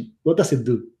application. What does it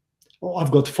do? Oh,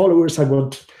 I've got followers, I've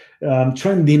got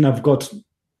trending, I've got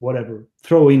whatever,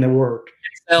 throw in a word.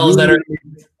 Cells that are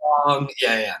long.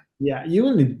 Yeah. You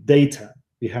will need data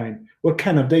behind. What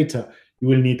kind of data? You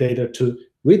will need data to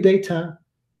read data,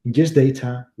 ingest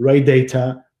data, write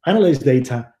data, analyze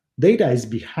data. Data is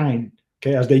behind.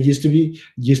 Okay, as they used to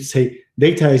say,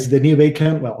 data is the new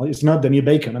bacon. Well, it's not the new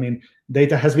bacon. I mean,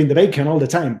 data has been the bacon all the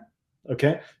time.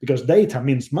 Okay, because data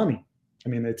means money. I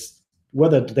mean, it's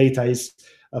whether the data is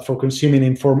for consuming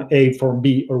in form A, form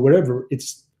B, or wherever,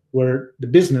 it's where the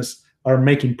business are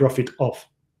making profit off.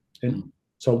 And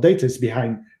so data is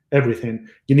behind everything.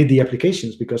 You need the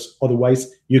applications, because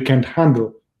otherwise you can't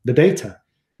handle the data.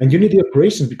 And you need the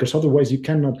operations, because otherwise you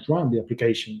cannot run the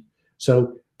application.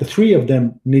 So the three of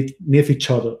them need each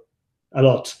other a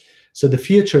lot. So the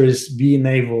future is being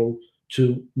able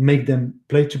to make them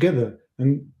play together.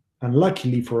 And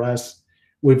luckily for us,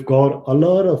 we've got a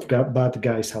lot of bad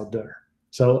guys out there.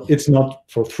 So it's not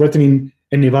for threatening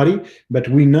anybody, but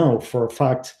we know for a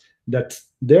fact that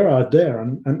they are out there,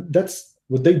 and that's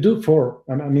what they do for.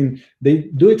 And I mean, they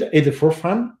do it either for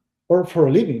fun or for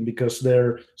a living, because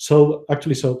they're so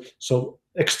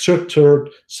structured,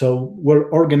 so well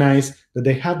organized, that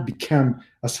they have become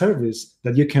a service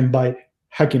that you can buy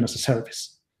hacking as a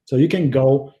service. So you can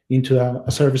go into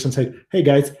a service and say, hey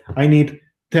guys, I need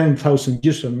 10,000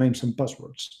 usernames and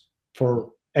passwords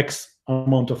for X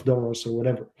amount of dollars or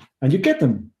whatever, and you get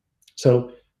them.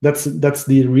 So that's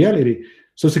the reality.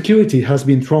 So security has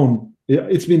been thrown.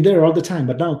 It's been there all the time,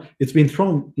 but now it's been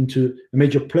thrown into a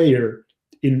major player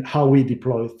in how we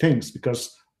deploy things,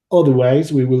 because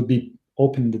otherwise we will be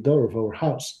opening the door of our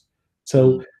house.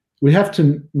 So we have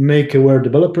to make aware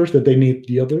developers that they need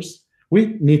the others.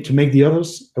 We need to make the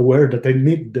others aware that they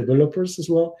need developers as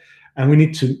well, and we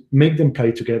need to make them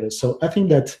play together. So I think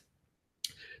that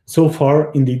so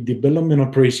far in the development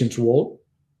operations world,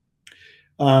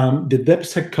 the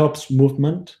DevSecOps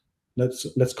movement,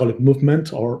 let's call it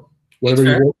movement or whatever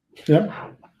you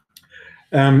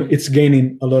want, it's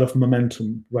gaining a lot of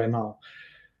momentum right now.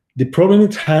 The problem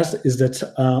it has is that,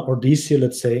 or the issue,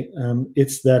 let's say,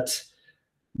 it's that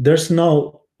there's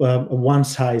no one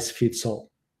size fits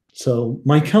all. So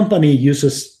my company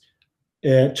uses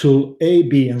tool A,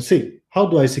 B, and C. How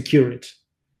do I secure it?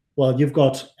 Well, you've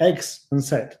got X and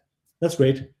Z. That's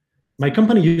great. My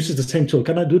company uses the same tool.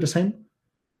 Can I do the same?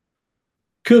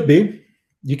 Could be.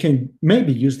 You can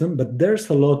maybe use them, but there's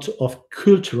a lot of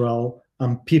cultural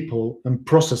and people and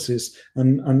processes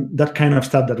and that kind of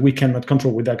stuff that we cannot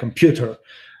control with a computer.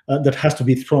 that has to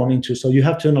be thrown into. So you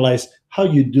have to analyze how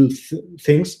you do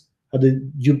things, how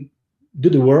you do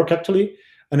the work actually,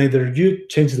 and either you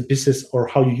change the pieces or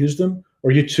how you use them,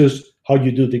 or you choose how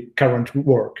you do the current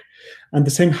work. And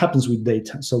the same happens with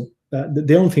data. So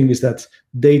the only thing is that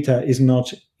data is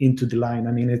not into the line.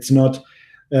 I mean, it's not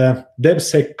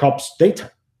DevSecOps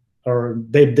data or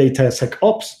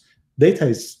DataSecOps. Data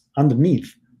is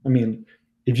underneath. I mean,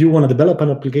 if you want to develop an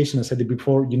application, I said it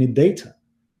before, you need data.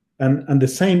 And the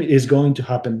same is going to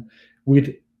happen with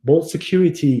both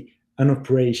security and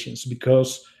operations,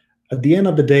 because at the end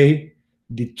of the day,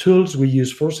 the tools we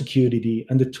use for security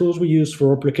and the tools we use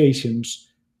for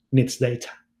applications needs data.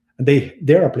 And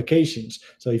they're applications.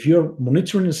 So if you're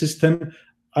monitoring a system,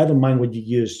 I don't mind what you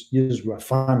use. Use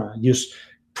Grafana, use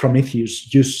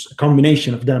Prometheus, use a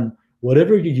combination of them.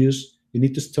 Whatever you use, you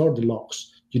need to store the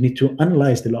logs. You need to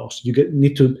analyze the logs. You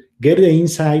need to get the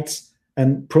insights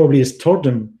and probably store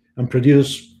them and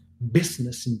produce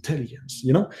business intelligence,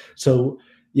 you know? So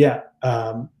yeah,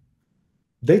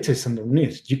 data is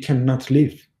underneath. You cannot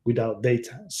live without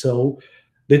data. So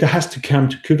data has to come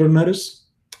to Kubernetes,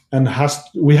 and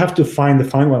we have to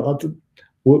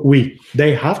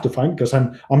they have to find, because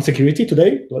I'm security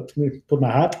today, let me put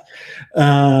my hat.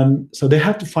 So they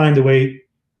have to find a way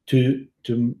to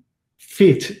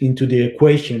fit into the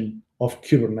equation of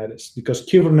Kubernetes, because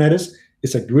Kubernetes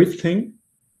is a great thing.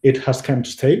 It has come to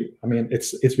stay. I mean,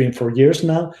 it's been for years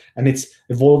now, and it's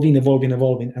evolving,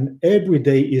 and every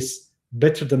day is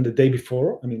better than the day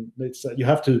before. I mean, it's you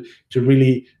have to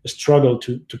really struggle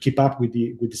to keep up with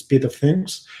the speed of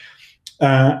things,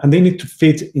 and they need to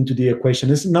fit into the equation.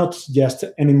 It's not just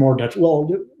anymore that, well,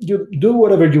 you do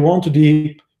whatever you want to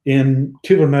do in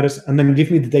Kubernetes and then give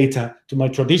me the data to my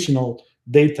traditional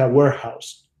data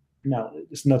warehouse. No,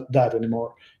 it's not that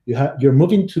anymore. You're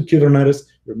moving to Kubernetes,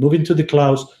 you're moving to the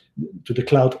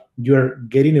cloud, you're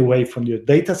getting away from your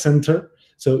data center.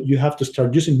 So you have to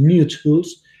start using new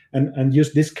tools and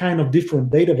use this kind of different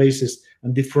databases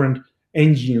and different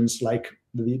engines like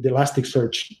the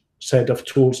Elasticsearch set of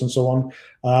tools and so on,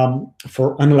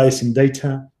 for analyzing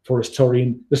data, for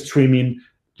storing, streaming,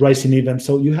 rising events.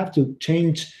 So you have to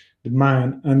change the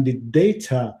mind, and the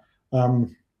data,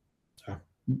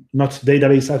 not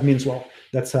database admins, well,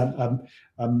 that's a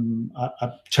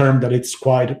term that it's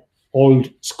quite old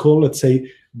school, let's say,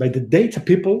 by the data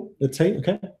people, let's say,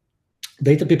 okay?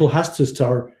 Data people has to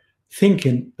start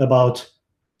thinking about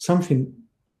something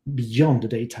beyond the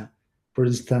data. For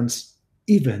instance,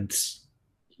 events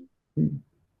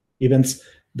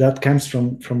that comes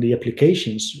from the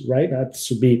applications, right? That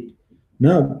should be,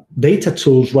 no, data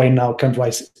tools right now can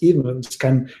rise events,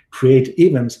 can create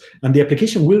events, and the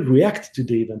application will react to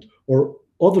the event, or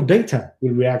other data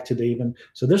will react to the event.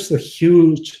 So there's a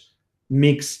huge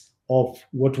mix of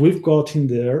what we've got in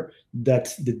there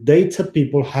that the data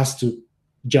people has to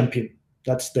jump in.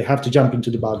 They have to jump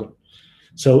into the wagon.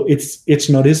 So it's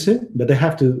not easy, but they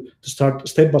have to start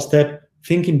step by step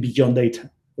thinking beyond data.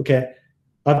 Okay,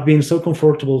 I've been so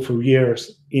comfortable for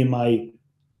years in my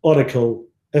Oracle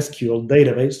SQL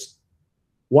database.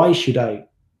 Why should I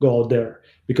go out there?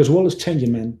 Because world is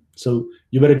changing, man. So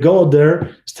you better go out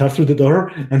there, start through the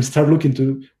door, and start looking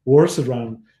to worlds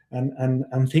around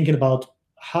and thinking about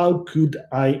how could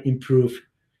I improve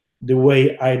the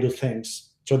way I do things.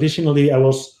 Traditionally, I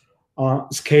was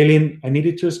scaling. I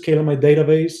needed to scale my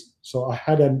database, so I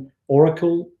had an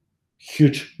Oracle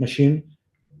huge machine.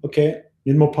 Okay,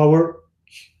 need more power.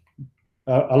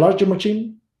 A larger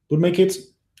machine would make it.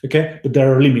 Okay, but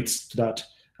there are limits to that,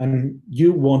 and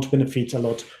you won't benefit a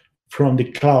lot from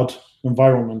the cloud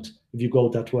environment if you go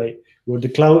that way. Where the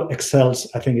cloud excels,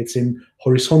 I think it's in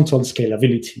horizontal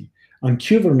scalability, and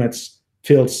Kubernetes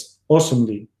fits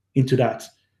awesomely into that.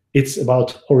 It's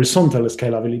about horizontal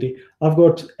scalability. I've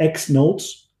got X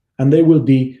nodes, and they will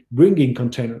be bringing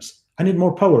containers. I need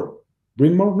more power.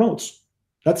 Bring more nodes.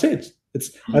 That's it.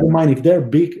 I don't mind if they're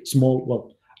big, small.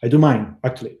 Well, I do mind,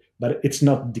 actually, but it's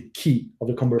not the key of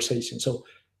the conversation. So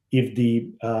if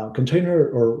the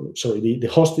the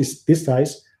host is this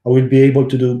size, I will be able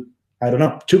to do, I don't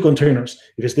know, 2 containers.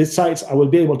 If it's this size, I will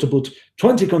be able to put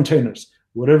 20 containers,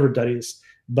 whatever that is.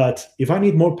 But if I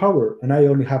need more power and I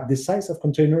only have this size of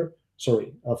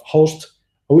of host,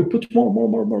 I will put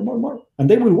more, and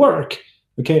they will work.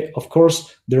 Okay, of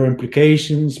course, there are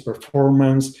implications,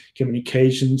 performance,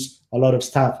 communications, a lot of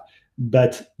stuff,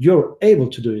 but you're able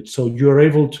to do it. So you're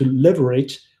able to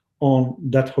leverage on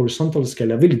that horizontal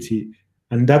scalability,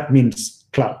 and that means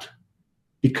cloud.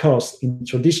 Because in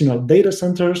traditional data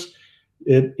centers,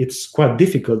 it's quite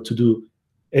difficult to do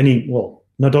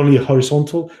not only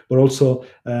horizontal, but also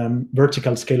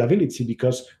vertical scalability,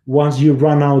 because once you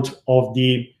run out of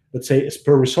the let's say,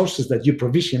 spare resources that you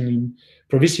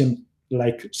provisioned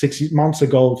like 6 months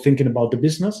ago, thinking about the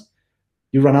business.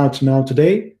 You run out now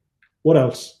today. What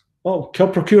else? Oh,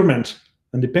 co-procurement.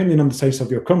 And depending on the size of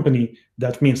your company,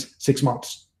 that means 6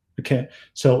 months. Okay.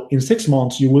 So in 6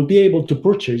 months, you will be able to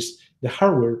purchase the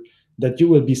hardware that you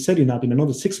will be setting up in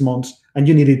another 6 months, and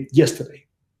you need it yesterday.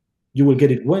 You will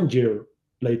get it 1 year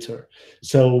later.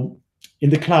 So in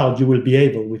the cloud, you will be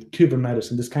able, with Kubernetes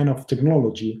and this kind of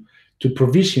technology, to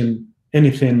provision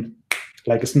anything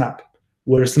like a Snap.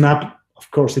 Where a Snap, of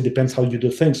course, it depends how you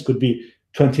do things, could be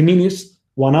 20 minutes,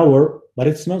 1 hour, but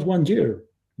it's not 1 year.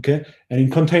 Okay. And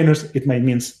in containers, it might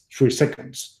mean 3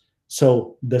 seconds.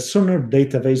 So the sooner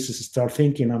databases start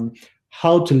thinking on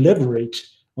how to leverage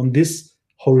on this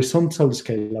horizontal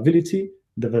scalability,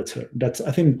 the better.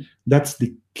 I think that's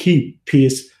the key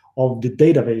piece of the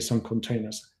database on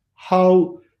containers.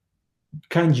 How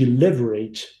can you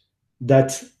leverage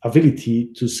that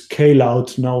ability to scale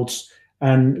out nodes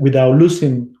and without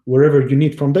losing wherever you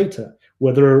need from data,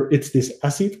 whether it's this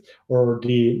asset or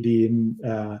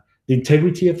the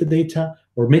integrity of the data,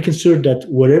 or making sure that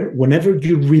whenever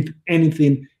you read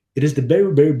anything, it is the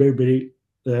very, very, very,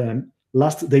 very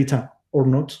last data or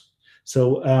not.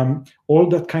 So all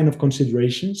that kind of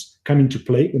considerations come into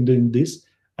play when doing this,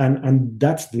 and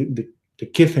that's the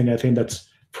key thing. I think that's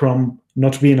from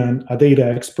not being a data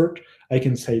expert, I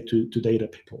can say to data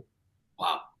people.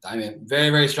 Wow, I mean, very,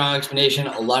 very strong explanation.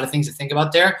 A lot of things to think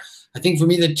about there. I think for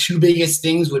me, the two biggest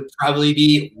things would probably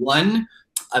be, one,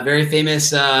 a very famous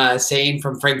saying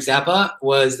from Frank Zappa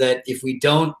was that if we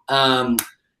don't,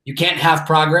 you can't have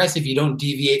progress if you don't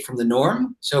deviate from the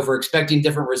norm. So if we're expecting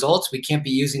different results, we can't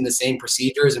be using the same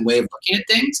procedures and way of looking at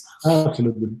things.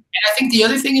 Absolutely. And I think the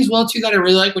other thing as well, too, that I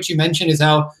really like what you mentioned is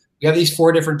how we have these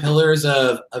 4 different pillars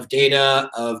of data,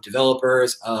 of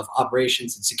developers, of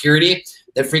operations, and security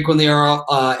that frequently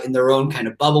are in their own kind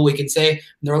of bubble, we can say. And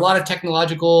there are a lot of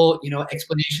technological,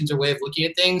 explanations or way of looking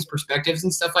at things, perspectives,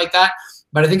 and stuff like that.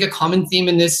 But I think a common theme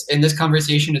in this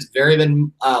conversation has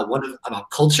been one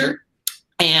about culture,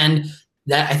 and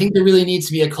that I think there really needs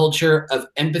to be a culture of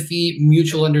empathy,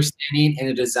 mutual understanding, and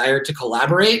a desire to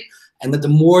collaborate. And that the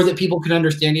more that people can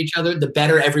understand each other, the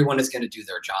better everyone is going to do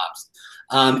their jobs.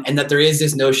 And that there is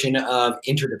this notion of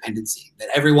interdependency, that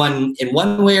everyone in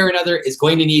one way or another is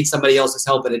going to need somebody else's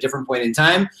help at a different point in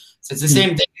time. So it's the same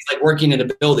thing as like working in a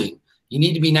building. You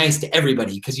need to be nice to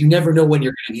everybody because you never know when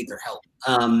you're going to need their help.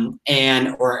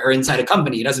 Or inside a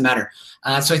company, it doesn't matter.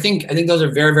 So I think those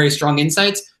are very, very strong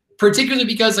insights, particularly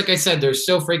because, like I said, there's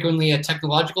so frequently a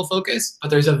technological focus, but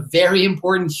there's a very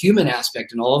important human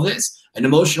aspect in all of this, an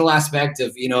emotional aspect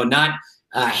of, not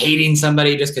hating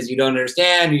somebody just because you don't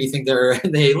understand or you think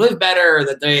they live better or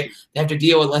that they have to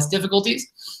deal with less difficulties.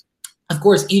 Of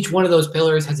course, each one of those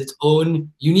pillars has its own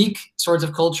unique sorts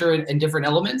of culture and different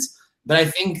elements. But I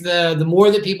think the more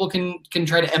that people can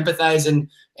try to empathize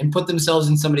and put themselves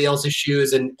in somebody else's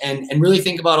shoes and really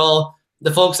think about all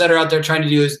the folks that are out there trying to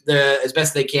do as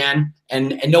best they can,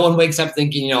 and no one wakes up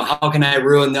thinking, how can I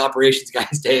ruin the operations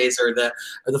guys' days or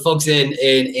the folks in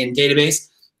database.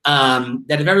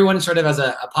 That if everyone sort of has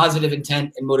a positive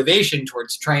intent and motivation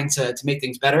towards trying to make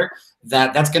things better,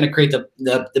 that's going to create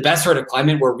the best sort of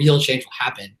climate where real change will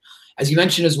happen. As you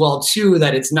mentioned as well, too,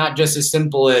 that it's not just as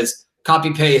simple as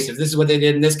copy paste. If this is what they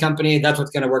did in this company, that's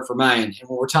what's going to work for mine. And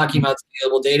when we're talking about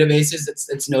scalable databases,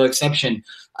 it's no exception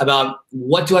about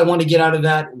what do I want to get out of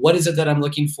that? What is it that I'm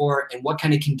looking for? And what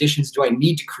kind of conditions do I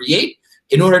need to create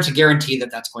in order to guarantee that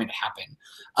that's going to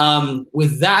happen?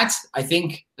 With that, I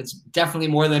think it's definitely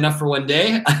more than enough for one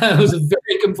day. It was a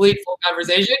very complete, full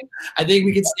conversation. I think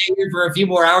we could stay here for a few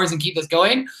more hours and keep this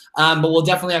going, but we'll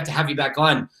definitely have to have you back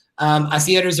on.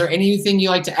 Asier, is there anything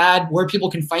you like to add where people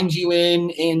can find you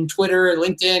in Twitter,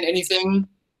 LinkedIn, anything?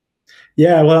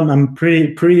 Yeah, well, I'm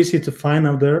pretty easy to find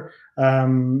out there. I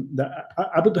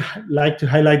would like to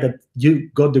highlight that you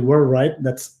got the word right.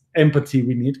 That's empathy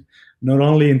we need, not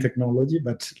only in technology,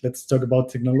 but let's talk about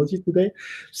technology today.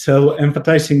 So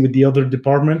empathizing with the other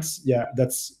departments, yeah,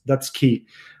 that's key.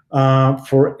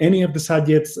 For any of the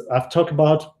subjects I've talked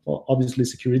about, well, obviously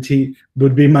security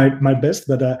would be my best,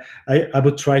 but I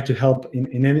would try to help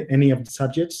in any of the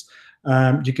subjects.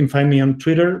 You can find me on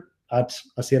Twitter at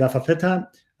Asier Afazeta.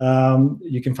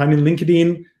 You can find me on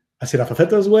LinkedIn, Asier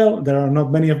Afazeta as well. There are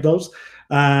not many of those.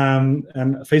 And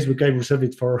Facebook, I reserve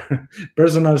it for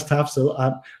personal stuff, so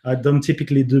I don't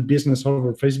typically do business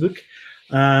over Facebook.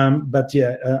 But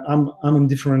yeah, I'm on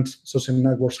different social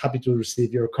networks. Happy to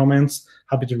receive your comments.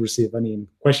 Happy to receive any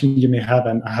questions you may have,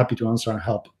 and I'm happy to answer and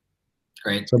help.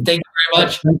 Great. So, thank you very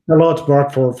much. Thanks a lot,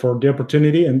 Bart, for the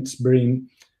opportunity, and it's very,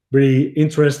 very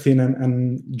interesting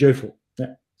and joyful.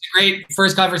 Yeah. a great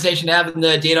first conversation to have in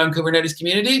the Data on Kubernetes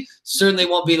community. Certainly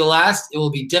won't be the last. It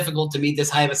will be difficult to meet this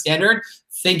high of a standard.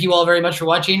 Thank you all very much for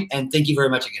watching, and thank you very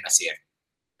much again, Asir.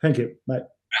 Thank you. Bye.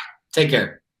 Take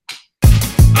care.